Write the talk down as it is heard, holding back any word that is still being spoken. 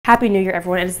Happy New Year,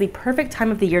 everyone. It is the perfect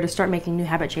time of the year to start making new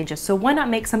habit changes, so why not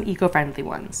make some eco-friendly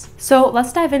ones? So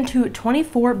let's dive into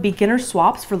 24 beginner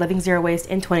swaps for living zero waste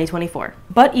in 2024.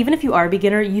 But even if you are a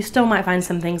beginner, you still might find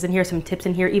some things in here, some tips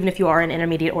in here, even if you are an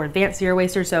intermediate or advanced zero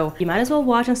waster, so you might as well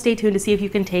watch and stay tuned to see if you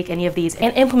can take any of these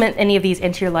and implement any of these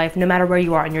into your life, no matter where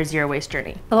you are in your zero waste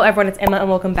journey. Hello everyone, it's Emma and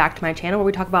welcome back to my channel where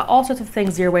we talk about all sorts of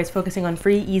things zero waste, focusing on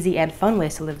free, easy, and fun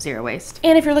ways to live zero waste.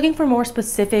 And if you're looking for more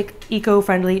specific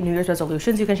eco-friendly New Year's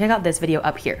resolutions, you can check out this video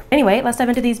up here. Anyway, let's dive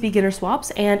into these beginner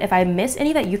swaps, and if I miss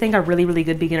any that you think are really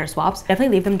good beginner swaps,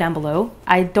 definitely leave them down below.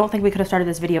 I don't think we could have started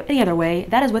this video any other way.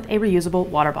 That is with a reusable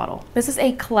water bottle. This is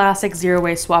a classic zero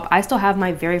waste swap. I still have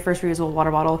my very first reusable water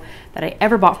bottle that I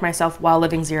ever bought for myself while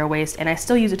living zero waste, and I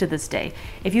still use it to this day.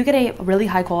 If you get a really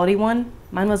high quality one,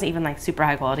 mine wasn't even like super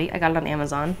high quality, I got it on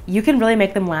Amazon, you can really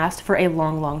make them last for a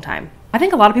long time. I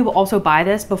think a lot of people also buy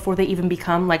this before they even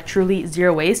become like truly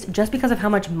zero waste, just because of how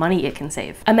much money it can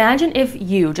save. Imagine if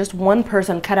you, just one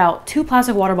person, cut out 2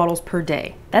 plastic water bottles per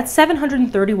day. That's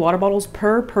 730 water bottles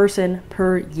per person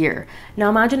per year. Now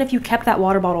imagine if you kept that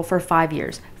water bottle for 5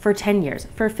 years, for 10 years,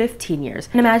 for 15 years.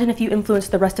 And imagine if you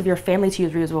influenced the rest of your family to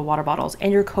use reusable water bottles,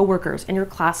 and your coworkers and your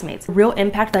classmates. The real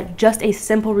impact that just a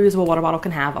simple reusable water bottle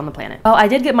can have on the planet. Well, I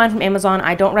did get mine from Amazon.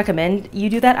 I don't recommend you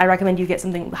do that. I recommend you get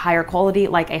something higher quality,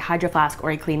 like a Hydro Flask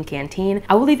or a Clean Canteen.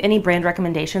 I will leave any brand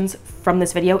recommendations from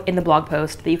this video in the blog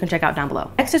post that you can check out down below.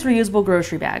 Next is reusable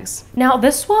grocery bags. Now,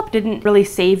 this swap didn't really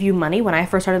save you money when I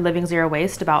first started living zero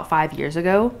waste about 5 years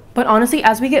ago. But honestly,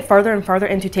 as we get farther and farther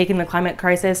into taking the climate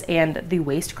crisis and the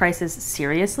waste crisis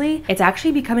seriously, it's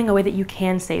actually becoming a way that you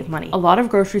can save money. A lot of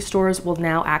grocery stores will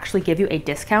now actually give you a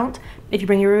discount if you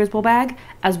bring your reusable bag,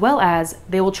 as well as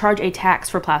they will charge a tax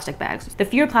for plastic bags. The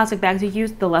fewer plastic bags you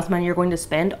use, the less money you're going to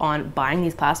spend on buying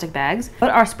these plastic bags. But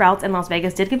our Sprouts in Las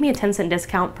Vegas did give me a 10-cent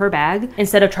discount per bag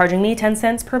instead of charging me 10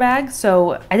 cents per bag.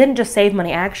 So I didn't just save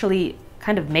money, I actually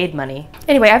kind of made money.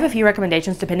 Anyway, I have a few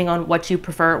recommendations depending on what you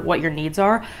prefer, what your needs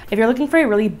are. If you're looking for a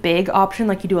really big option,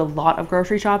 like you do a lot of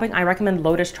grocery shopping, I recommend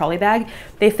Lotus trolley bag.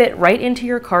 They fit right into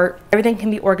your cart. Everything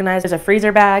can be organized. There's a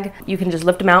freezer bag. You can just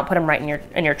lift them out, put them right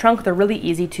in your trunk. They're really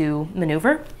easy to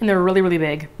maneuver, and they're really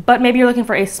big. But maybe you're looking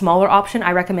for a smaller option,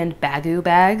 I recommend Baggu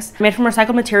bags. Made from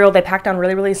recycled material, they pack down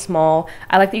really small.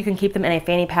 I like that you can keep them in a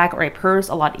fanny pack or a purse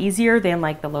a lot easier than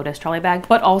like the Lotus trolley bag.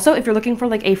 But also, if you're looking for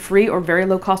like a free or very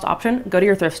low cost option, go to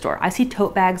your thrift store. I see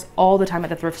tote bags all the time at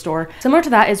the thrift store. Similar to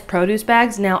that is produce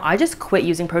bags. Now, I just quit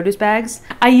using produce bags.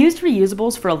 I used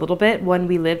reusables for a little bit when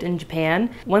we lived in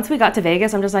Japan. Once we got to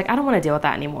Vegas, I'm just like, I don't want to deal with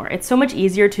that anymore. It's so much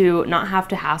easier to not have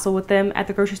to hassle with them at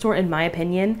the grocery store, in my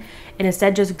opinion, and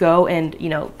instead just go and, you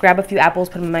know, grab a few apples,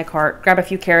 put them in my cart, grab a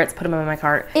few carrots, put them in my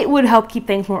cart. It would help keep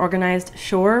things more organized,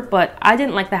 sure, but I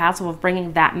didn't like the hassle of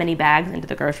bringing that many bags into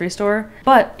the grocery store.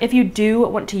 But if you do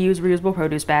want to use reusable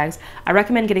produce bags, I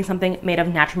recommend getting something made of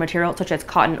natural material such as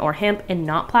cotton or hemp and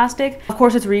not plastic. Of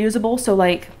course, it's reusable, so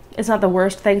like it's not the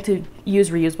worst thing to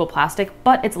use reusable plastic,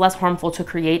 but it's less harmful to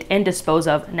create and dispose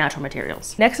of natural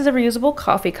materials. Next is a reusable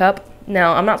coffee cup.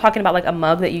 Now, I'm not talking about like a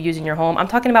mug that you use in your home. I'm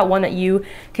talking about one that you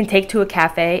can take to a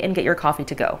cafe and get your coffee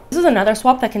to go. This is another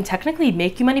swap that can technically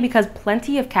make you money because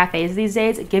plenty of cafes these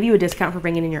days give you a discount for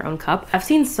bringing in your own cup. I've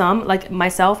seen some, like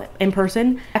myself in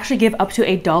person, actually give up to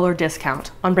 $1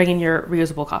 discount on bringing your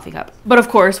reusable coffee cup. But of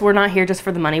course, we're not here just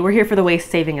for the money. We're here for the waste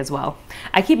saving as well.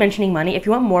 I keep mentioning money. If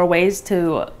you want more ways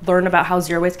to learn about how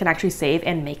zero waste can actually save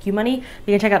and make you money,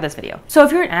 you can check out this video. So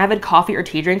if you're an avid coffee or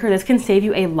tea drinker, this can save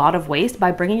you a lot of waste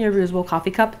by bringing your reusable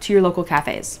coffee cup to your local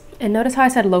cafes. And notice how I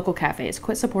said local cafes.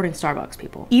 Quit supporting Starbucks,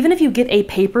 people. Even if you get a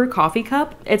paper coffee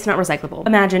cup, it's not recyclable.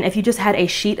 Imagine if you just had a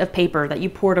sheet of paper that you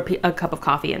poured a cup of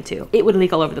coffee into. It would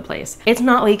leak all over the place. It's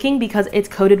not leaking because it's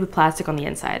coated with plastic on the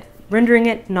inside, rendering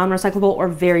it non-recyclable or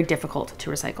very difficult to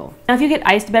recycle. Now, if you get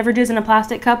iced beverages in a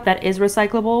plastic cup, that is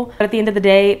recyclable, but at the end of the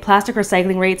day, plastic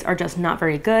recycling rates are just not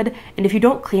very good, and if you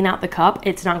don't clean out the cup,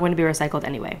 it's not going to be recycled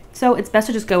anyway. So it's best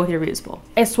to just go with your reusable.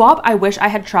 A swap I wish I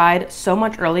had tried so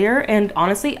much earlier, and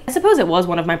honestly, I suppose it was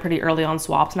one of my pretty early on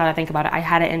swaps, now that I think about it. I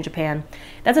had it in Japan.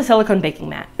 That's a silicone baking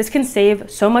mat. This can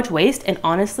save so much waste and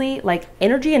honestly, like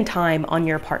energy and time on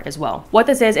your part as well. What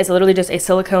this is literally just a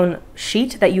silicone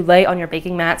sheet that you lay on your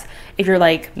baking mats. If you're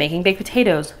like making baked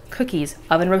potatoes, cookies,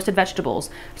 oven roasted vegetables,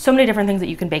 so many different things that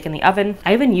you can bake in the oven.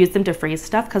 I even use them to freeze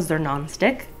stuff because they're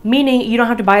non-stick, meaning you don't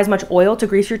have to buy as much oil to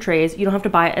grease your trays. You don't have to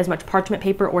buy as much parchment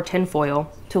paper or tin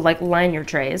foil. to like line your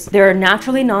trays. They're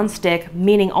naturally non-stick,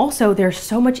 meaning also they're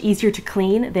so much easier to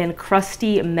clean than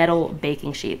crusty metal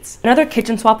baking sheets. Another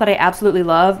kitchen swap that I absolutely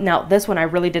love, now this one I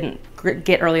really didn't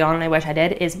get early on and I wish I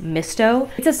did, is Misto.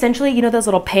 It's essentially, you know, those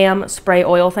little Pam spray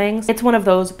oil things. It's one of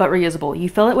those, but reusable. You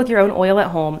fill it with your own oil at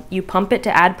home, you pump it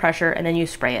to add pressure, and then you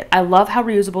spray it. I love how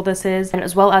reusable this is, and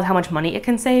as well as how much money it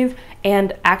can save.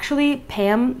 And actually,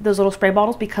 Pam, those little spray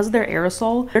bottles, because they're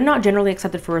aerosol, they're not generally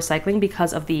accepted for recycling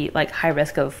because of the like high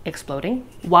risk of exploding.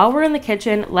 While we're in the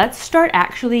kitchen, let's start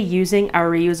actually using our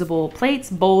reusable plates,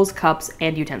 bowls, cups,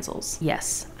 and utensils.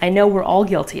 Yes, I know we're all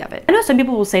guilty of it. I know some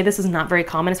people will say this is not very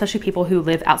common, especially people who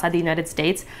live outside the United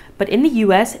States, but in the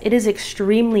US, it is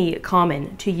extremely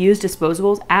common to use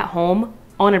disposables at home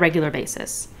on a regular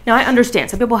basis. Now, I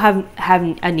understand some people have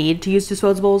a need to use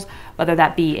disposables, whether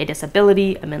that be a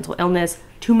disability, a mental illness,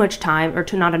 too much time, or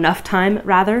not enough time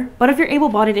rather. But if you're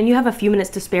able-bodied and you have a few minutes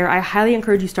to spare, I highly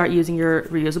encourage you start using your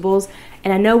reusables.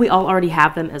 And I know we all already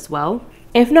have them as well.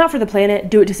 If not for the planet,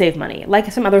 do it to save money.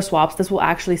 Like some other swaps, this will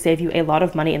actually save you a lot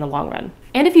of money in the long run.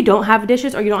 And if you don't have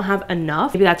dishes or you don't have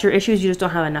enough, maybe that's your issue, you just don't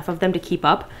have enough of them to keep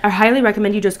up, I highly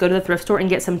recommend you just go to the thrift store and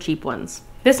get some cheap ones.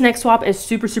 This next swap is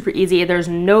super easy. There's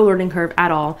no learning curve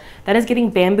at all. That is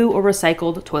getting bamboo or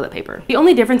recycled toilet paper. The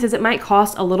only difference is it might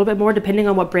cost a little bit more depending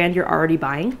on what brand you're already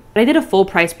buying. But I did a full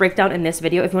price breakdown in this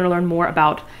video if you want to learn more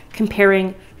about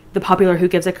comparing the popular Who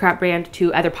Gives a Crap brand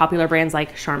to other popular brands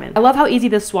like Charmin. I love how easy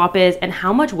this swap is and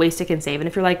how much waste it can save. And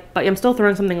if you're like, but I'm still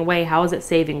throwing something away, how is it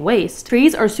saving waste?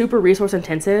 Trees are super resource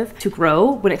intensive to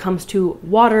grow when it comes to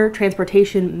water,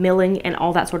 transportation, milling, and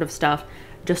all that sort of stuff.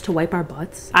 Just to wipe our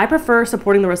butts. I prefer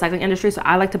supporting the recycling industry, so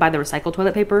I like to buy the recycled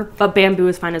toilet paper, but bamboo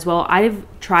is fine as well. I've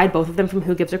tried both of them from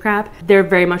Who Gives a Crap. They're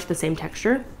very much the same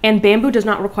texture. And bamboo does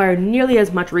not require nearly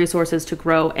as much resources to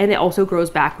grow, and it also grows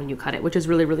back when you cut it, which is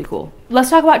really cool. Let's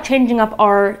talk about changing up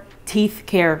our teeth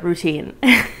care routine.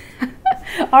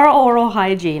 Our oral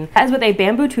hygiene. That is with a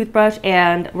bamboo toothbrush,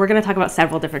 and we're going to talk about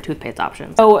several different toothpaste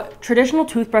options. So traditional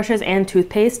toothbrushes and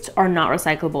toothpastes are not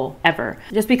recyclable ever,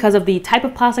 just because of the type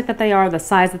of plastic that they are, the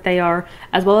size that they are,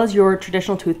 as well as your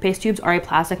traditional toothpaste tubes are a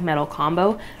plastic metal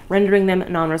combo, rendering them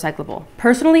non-recyclable.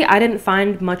 Personally, I didn't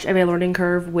find much of a learning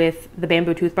curve with the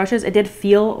bamboo toothbrushes. It did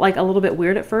feel like a little bit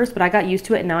weird at first, but I got used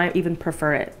to it and now I even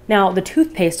prefer it. Now, the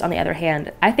toothpaste, on the other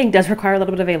hand, I think does require a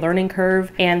little bit of a learning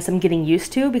curve and some getting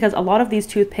used to, because a lot of these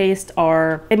toothpaste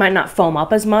they might not foam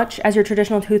up as much as your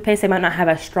traditional toothpaste. They might not have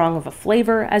as strong of a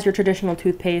flavor as your traditional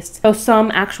toothpaste. So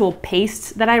some actual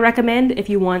pastes that I recommend if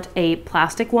you want a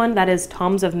plastic one, that is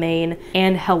Tom's of Maine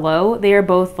and Hello. They are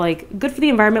both like good for the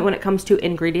environment when it comes to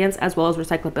ingredients as well as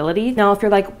recyclability. Now, if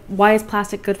you're like, why is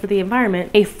plastic good for the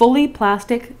environment? A fully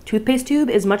plastic toothpaste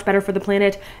tube is much better for the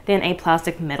planet than a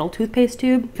plastic metal toothpaste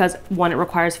tube, because one, it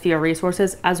requires fewer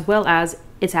resources, as well as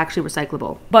it's actually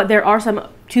recyclable. But there are some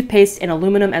toothpaste in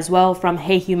aluminum as well from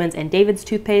Hey Humans and David's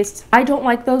toothpaste. I don't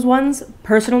like those ones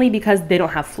personally because they don't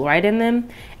have fluoride in them,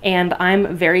 and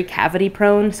I'm very cavity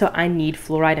prone, so I need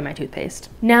fluoride in my toothpaste.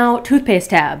 Now,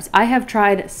 toothpaste tabs. I have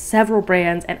tried several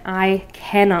brands and I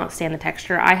cannot stand the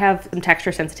texture. I have some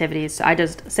texture sensitivities, so I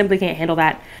just simply can't handle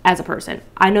that as a person.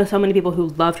 I know so many people who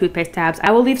love toothpaste tabs.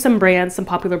 I will leave some brands, some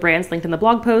popular brands linked in the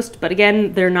blog post, but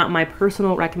again, they're not my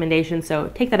personal recommendation,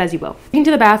 so take that as you will.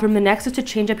 Into the bathroom, the next is to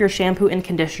change up your shampoo and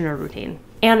conditioner routine.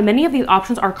 And many of these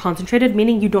options are concentrated,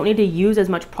 meaning you don't need to use as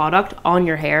much product on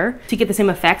your hair to get the same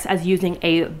effects as using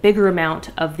a bigger amount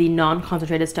of the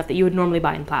non-concentrated stuff that you would normally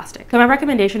buy in plastic. So my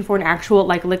recommendation for an actual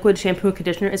like liquid shampoo and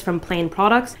conditioner is from Plain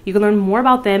Products. You can learn more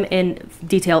about them in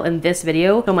detail in this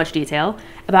video, so much detail,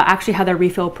 about actually how their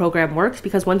refill program works,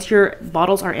 because once your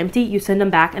bottles are empty, you send them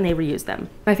back and they reuse them.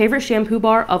 My favorite shampoo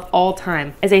bar of all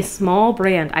time is a small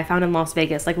brand I found in Las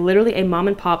Vegas, like literally a mom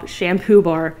and pop shampoo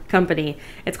bar company.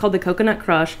 It's called the Coconut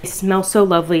Crush. They smell so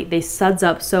lovely. They suds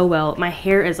up so well. My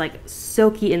hair is like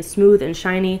silky and smooth and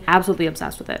shiny. Absolutely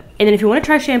obsessed with it. And then if you want to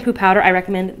try shampoo powder, I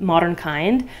recommend Modern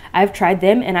Kind. I've tried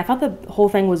them and I thought the whole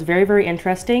thing was very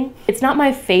interesting. It's not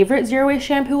my favorite zero-waste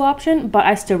shampoo option, but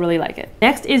I still really like it.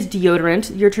 Next is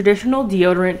deodorant. Your traditional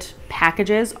deodorant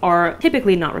packages are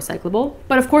typically not recyclable,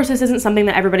 but of course this isn't something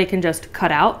that everybody can just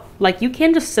cut out. Like, you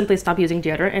can just simply stop using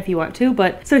deodorant if you want to,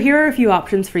 but so here are a few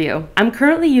options for you. I'm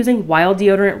currently using Wild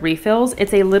deodorant refills.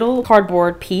 It's a little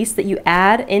cardboard piece that you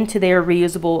add into their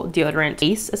reusable deodorant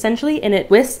case essentially, and it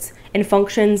twists and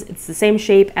functions. It's the same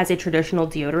shape as a traditional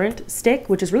deodorant stick,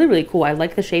 which is really cool. I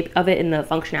like the shape of it and the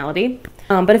functionality.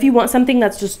 But if you want something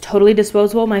that's just totally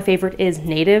disposable, my favorite is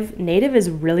Native. Native is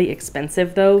really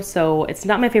expensive though, so it's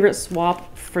not my favorite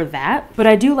swap for that. But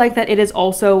I do like that it is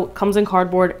also comes in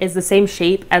cardboard, is the same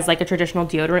shape as like a traditional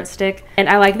deodorant stick. And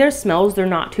I like their smells. They're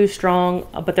not too strong,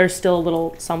 but there's still a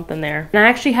little something there. And I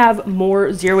actually have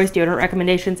more zero waste deodorant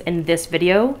recommendations in this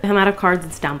video. If I'm out of cards,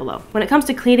 it's down below. When it comes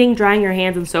to cleaning, drying your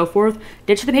hands and so forth,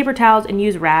 ditch the paper towels and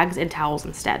use rags and towels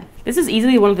instead. This is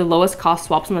easily one of the lowest cost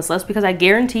swaps on this list because I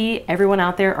guarantee everyone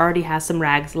out there already has some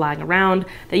rags lying around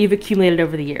that you've accumulated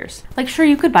over the years. Like, sure,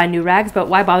 you could buy new rags, but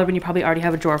why bother when you probably already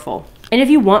have a drawer full? And if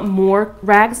you want more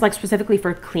rags, like specifically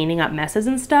for cleaning up messes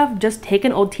and stuff, just take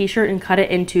an old t-shirt and cut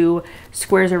it into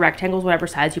squares or rectangles, whatever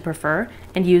size you prefer,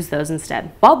 and use those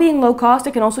instead. While being low cost,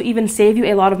 it can also even save you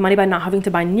a lot of money by not having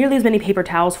to buy nearly as many paper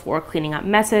towels for cleaning up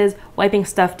messes, wiping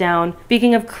stuff down.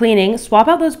 Speaking of cleaning, swap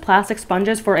out those plastic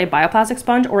sponges for a bioplastic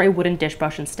sponge or a wooden dish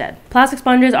brush instead. Plastic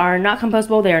sponges are not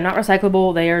compostable, they are not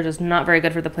recyclable, they are just not very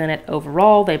good for the planet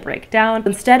overall, they break down.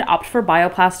 Instead, opt for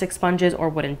bioplastic sponges or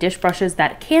wooden dish brushes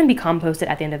that can be composted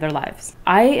at the end of their lives.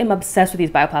 I am obsessed with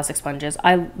these bioplastic sponges.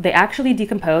 They actually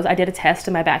decompose. I did a test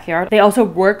in my backyard. They also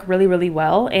work really, really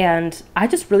well, and I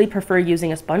just really prefer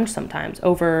using a sponge sometimes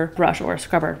over brush or a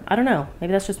scrubber. I don't know,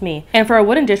 maybe that's just me. And for a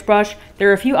wooden dish brush, there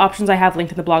are a few options I have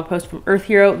linked in the blog post from Earth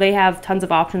Hero. They have tons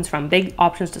of options, from big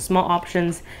options to small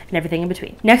options and everything in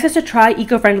between. Next is to try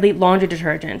eco-friendly laundry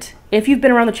detergent. If you've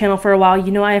been around the channel for a while,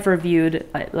 you know I have reviewed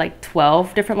like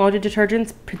 12 different laundry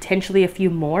detergents, potentially a few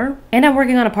more, and I'm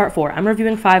working on a part 4. I'm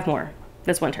reviewing 5 more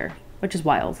this winter, which is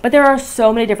wild. But there are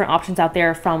so many different options out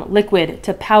there, from liquid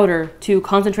to powder to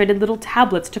concentrated little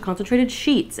tablets to concentrated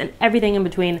sheets and everything in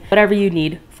between, whatever you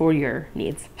need for your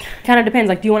needs. Kind of depends,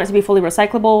 like, do you want it to be fully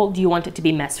recyclable? Do you want it to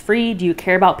be mess free? Do you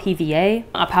care about PVA,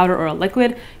 a powder or a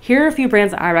liquid? Here are a few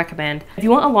brands that I recommend. If you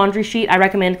want a laundry sheet, I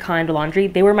recommend Kind Laundry.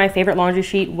 They were my favorite laundry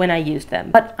sheet when I used them,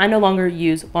 but I no longer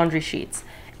use laundry sheets.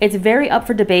 It's very up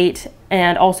for debate,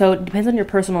 and also depends on your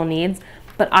personal needs.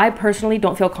 But I personally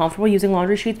don't feel comfortable using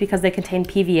laundry sheets because they contain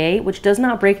PVA, which does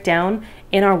not break down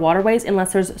in our waterways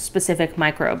unless there's specific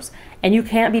microbes. And you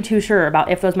can't be too sure about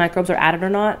if those microbes are added or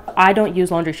not. I don't use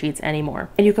laundry sheets anymore.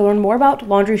 And you can learn more about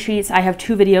laundry sheets. I have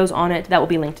 2 videos on it that will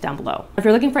be linked down below. If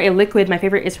you're looking for a liquid, my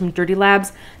favorite is from Dirty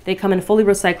Labs. They come in fully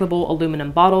recyclable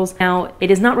aluminum bottles. Now, it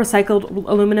is not recycled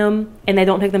aluminum, and they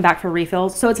don't take them back for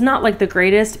refills. So it's not like the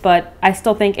greatest, but I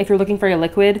still think if you're looking for a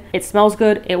liquid, it smells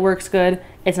good, it works good,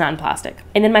 it's not in plastic.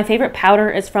 And then my favorite powder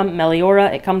is from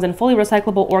Meliora. It comes in fully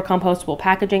recyclable or compostable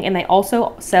packaging, and they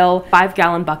also sell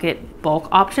 5-gallon bucket bulk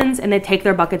options, and they take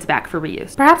their buckets back for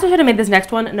reuse. Perhaps I should have made this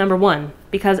next one number 1,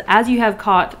 because as you have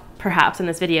caught perhaps in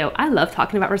this video, I love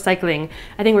talking about recycling.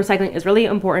 I think recycling is really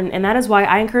important, and that is why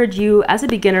I encourage you as a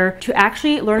beginner to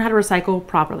actually learn how to recycle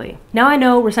properly. Now, I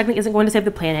know recycling isn't going to save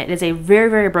the planet. It is a very,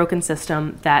 very broken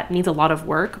system that needs a lot of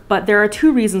work, but there are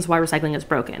 2 reasons why recycling is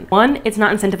broken. 1, it's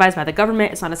not incentivized by the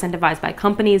government. It's not incentivized by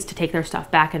companies to take their stuff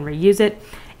back and reuse it.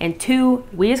 And 2,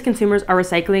 we as consumers are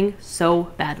recycling so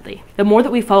badly. The more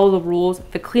that we follow the rules,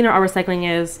 the cleaner our recycling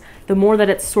is, the more that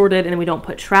it's sorted and we don't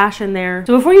put trash in there.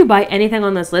 So before you buy anything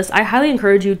on this list, I highly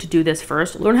encourage you to do this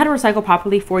first. Learn how to recycle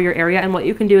properly for your area, and what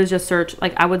you can do is just search,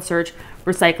 like I would search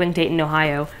recycling Dayton,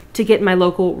 Ohio, to get my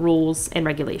local rules and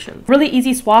regulations. Really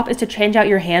easy swap is to change out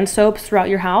your hand soaps throughout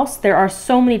your house. There are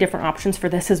so many different options for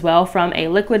this as well, from a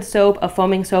liquid soap, a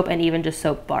foaming soap, and even just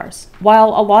soap bars. While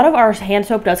a lot of our hand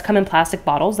soap does come in plastic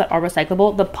bottles that are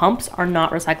recyclable, the pumps are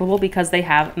not recyclable because they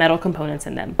have metal components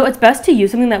in them. So it's best to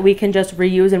use something that we can just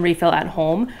reuse and refill at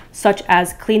home, such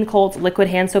as Clean Colt's liquid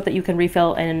hand soap that you can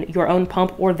refill in your own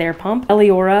pump or their pump.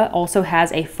 Meliora also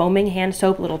has a foaming hand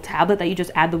soap little tablet that you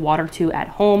just add the water to at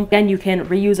home. Then you can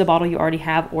reuse a bottle you already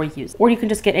have or use, or you can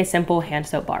just get a simple hand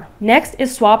soap bar. Next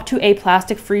is swap to a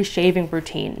plastic-free shaving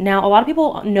routine. Now, a lot of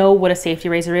people know what a safety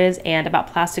razor is and about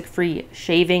plastic-free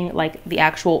shaving, like the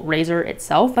actual razor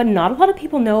itself, but not a lot of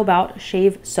people know about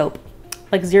shave soap,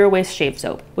 like zero waste shave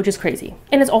soap, which is crazy.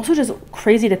 And it's also just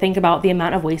crazy to think about the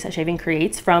amount of waste that shaving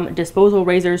creates, from disposable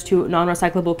razors to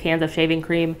non-recyclable cans of shaving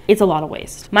cream. It's a lot of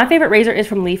waste. My favorite razor is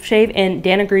from Leaf Shave, and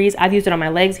Dan agrees. I've used it on my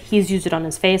legs, he's used it on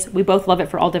his face. We both love it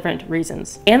for all different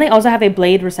reasons. And they also have a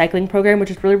blade recycling program,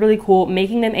 which is really, really cool,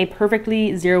 making them a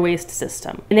perfectly zero waste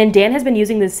system. And then Dan has been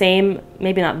using the same,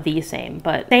 maybe not the same,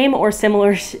 but same or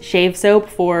similar shave soap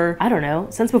for, I don't know,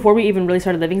 since before we even really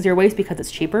started living zero waste because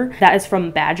it's cheaper. That is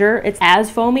from Badger. It's as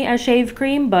foamy as shave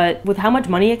cream, but with how much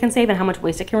money it can save and how much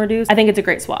waste it can reduce, I think it's a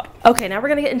great swap. Okay, now we're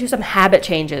gonna get into some habit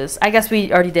changes. I guess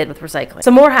we already did with recycling.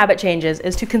 Some more habit changes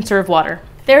is to conserve water.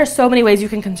 There are so many ways you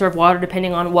can conserve water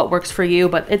depending on what works for you,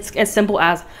 but it's as simple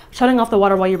as shutting off the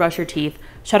water while you brush your teeth,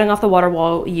 shutting off the water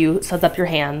while you suds up your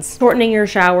hands, shortening your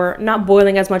shower, not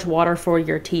boiling as much water for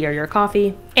your tea or your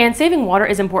coffee. And saving water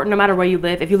is important no matter where you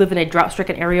live, if you live in a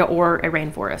drought-stricken area or a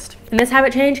rainforest. And this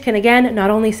habit change can again not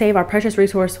only save our precious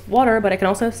resource water, but it can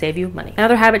also save you money.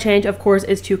 Another habit change, of course,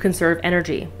 is to conserve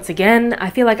energy. Once again, I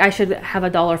feel like I should have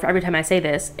 $1 for every time I say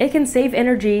this. It can save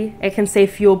energy, it can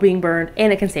save fuel being burned,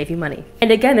 and it can save you money.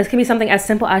 And again, this can be something as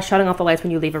simple as shutting off the lights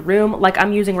when you leave a room, like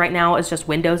I'm using right now is just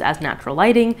windows as natural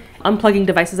lighting, unplugging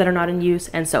devices that are not in use,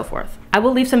 and so forth. I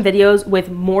will leave some videos with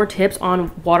more tips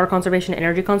on water conservation and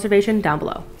energy conservation down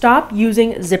below. Stop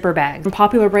using zipper bags from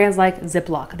popular brands like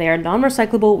Ziploc. They are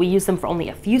non-recyclable. We use them for only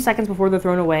a few seconds before they're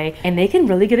thrown away, and they can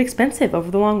really get expensive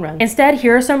over the long run. Instead,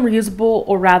 here are some reusable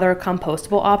or rather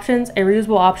compostable options. A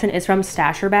reusable option is from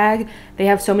Stasher Bag. They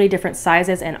have so many different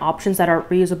sizes and options that are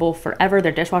reusable forever.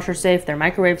 They're dishwasher safe, they're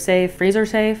microwave safe, freezer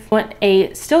safe. Want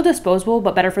a still disposable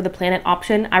but better for the planet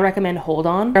option? I recommend Hold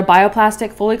On. They're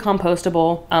bioplastic, fully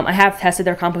compostable. I have tested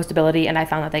their compostability and I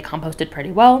found that they composted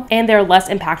pretty well, and they're less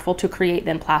impactful to create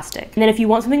than plastic. And then if you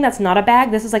want something that's not a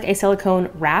bag, this is like a silicone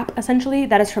wrap essentially.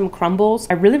 That is from Crumbles.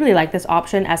 I really like this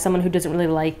option as someone who doesn't really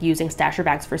like using Stasher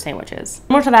bags for sandwiches.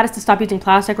 More to that is to stop using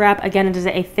plastic wrap. Again, it is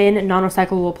a thin,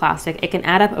 non-recyclable plastic. It can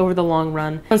add up over the long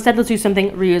run. Instead, let's use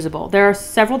something reusable. There are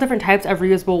several different types of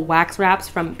reusable wax wraps,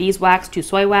 from beeswax to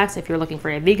soy wax if you're looking for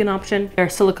a vegan option. There are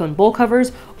silicone bowl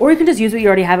covers, or you can just use what you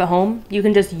already have at home. You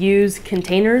can just use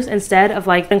containers instead of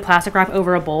like putting plastic wrap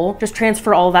over a bowl. Just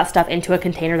transfer all of that stuff into a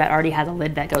container that already has a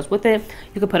lid that goes with it.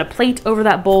 You could put a plate over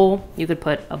that bowl. You could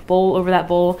put a bowl over that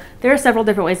bowl. There are several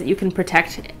different ways that you can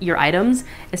protect your items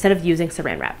instead of using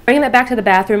saran wrap. Bringing that back to the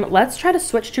bathroom, let's try to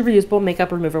switch to reusable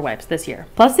makeup remover wipes this year.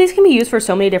 Plus, these can be used for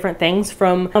so many different things,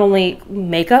 from not only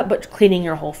makeup, but cleaning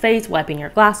your whole face, wiping your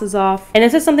glasses off. And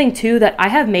this is something too that I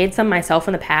have made some myself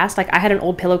in the past. Like I had an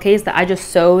old pillowcase that I just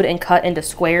sewed and cut into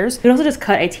squares. You can also just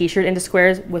cut a t-shirt into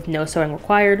squares with no sewing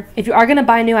required. If you are gonna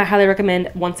buy new, I highly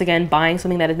recommend, once again, buying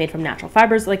something that is made from natural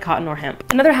fibers like cotton or hemp.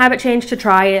 Another habit change to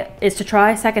try is to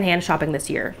try secondhand shopping this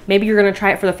year. Maybe you're gonna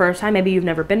try it for the first time, maybe you've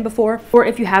never been before, or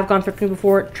if you have gone thrifting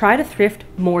before, try to thrift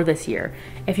more this year.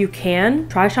 If you can,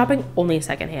 try shopping only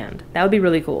secondhand. That would be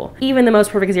really cool. Even the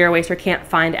most perfect zero waster can't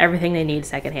find everything they need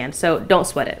secondhand, so don't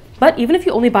sweat it. But even if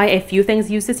you only buy a few things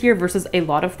used this year versus a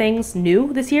lot of things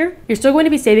new this year, you're still going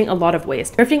to be saving a lot of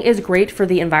waste. Thrifting is great for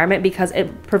the environment because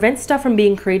it prevents stuff from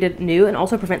being created new and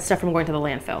also prevents stuff from going to the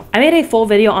landfill. I made a full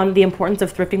video on the importance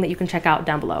of thrifting that you can check out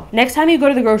down below. Next time you go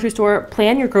to the grocery store,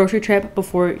 plan your grocery trip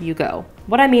before you go.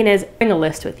 What I mean is bring a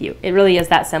list with you. It really is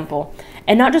that simple.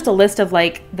 And not just a list of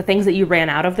like the things that you ran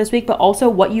out of this week, but also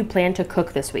what you plan to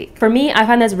cook this week. For me, I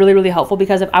find this really helpful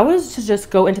because if I was to just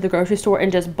go into the grocery store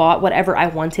and just bought whatever I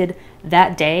wanted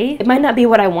that day, it might not be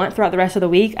what I want throughout the rest of the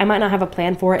week. I might not have a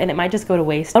plan for it and it might just go to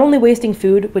waste. Not only wasting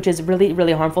food, which is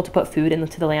really harmful to put food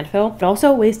into the landfill, but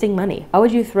also wasting money. Why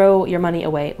would you throw your money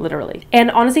away, literally?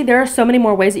 And honestly, there are so many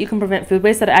more ways that you can prevent food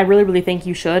waste that I really think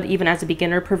you should, even as a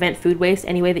beginner, prevent food waste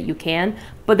any way that you can.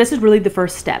 But this is really the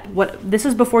first step. This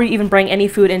is before you even bring any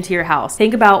food into your house.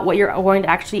 Think about what you're going to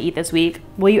actually eat this week.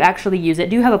 Will you actually use it?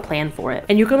 Do you have a plan for it?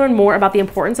 And you can learn more about the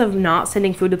importance of not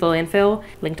sending food to the landfill,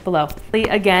 linked below.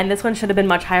 Again, this one should have been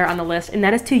much higher on the list, and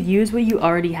that is to use what you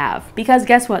already have. Because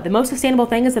guess what? The most sustainable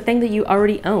thing is the thing that you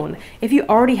already own. If you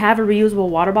already have a reusable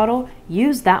water bottle,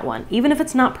 use that one. Even if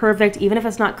it's not perfect, even if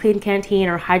it's not Clean Canteen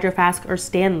or Hydro Flask or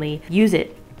Stanley, use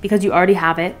it. Because you already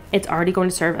have it, it's already going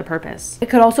to serve a purpose.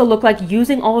 It could also look like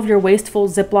using all of your wasteful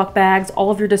Ziploc bags, all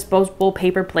of your disposable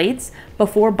paper plates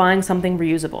before buying something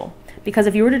reusable. Because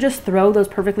if you were to just throw those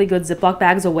perfectly good Ziploc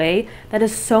bags away, that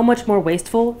is so much more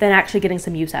wasteful than actually getting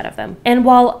some use out of them. And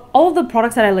while all of the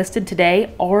products that I listed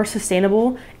today are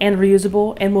sustainable and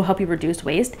reusable and will help you reduce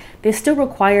waste, they still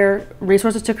require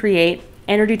resources to create,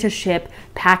 energy to ship,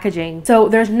 packaging. So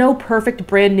there's no perfect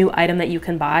brand new item that you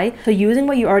can buy. So using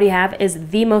what you already have is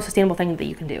the most sustainable thing that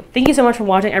you can do. Thank you so much for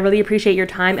watching. I really appreciate your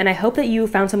time, and I hope that you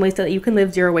found some ways that you can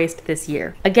live zero waste this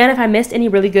year. Again, if I missed any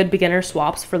really good beginner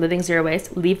swaps for living zero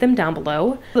waste, leave them down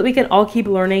below so that we can all keep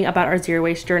learning about our zero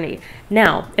waste journey.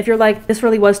 Now, if you're like, this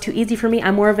really was too easy for me,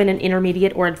 I'm more of an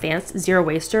intermediate or advanced zero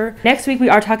waster. Next week, we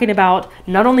are talking about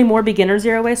not only more beginner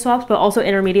zero waste swaps, but also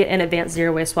intermediate and advanced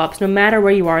zero waste swaps, no matter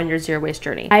where you are in your zero waste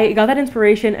journey. I got that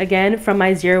inspiration again from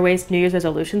my zero waste New Year's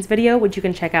resolutions video, which you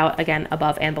can check out again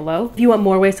above and below if you want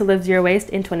more ways to live zero waste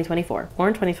in 2024 or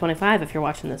in 2025 if you're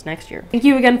watching this next year. Thank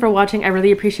you again for watching. I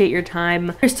really appreciate your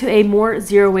time. Here's to a more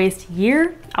zero waste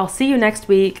year. I'll see you next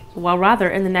week, well, rather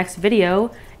in the next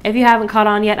video, If you haven't caught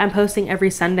on yet, I'm posting every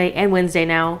Sunday and Wednesday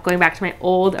now, going back to my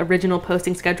old original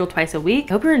posting schedule twice a week.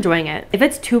 I hope you're enjoying it. If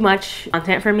it's too much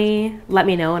content for me, let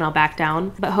me know and I'll back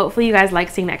down. But hopefully you guys like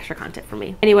seeing the extra content from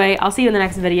me. Anyway, I'll see you in the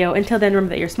next video. Until then,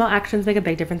 remember that your small actions make a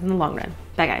big difference in the long run.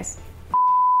 Bye, guys.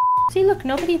 See, look,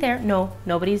 nobody there. No,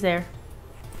 nobody's there.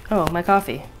 Oh, my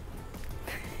coffee.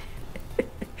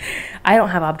 I don't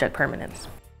have object permanence.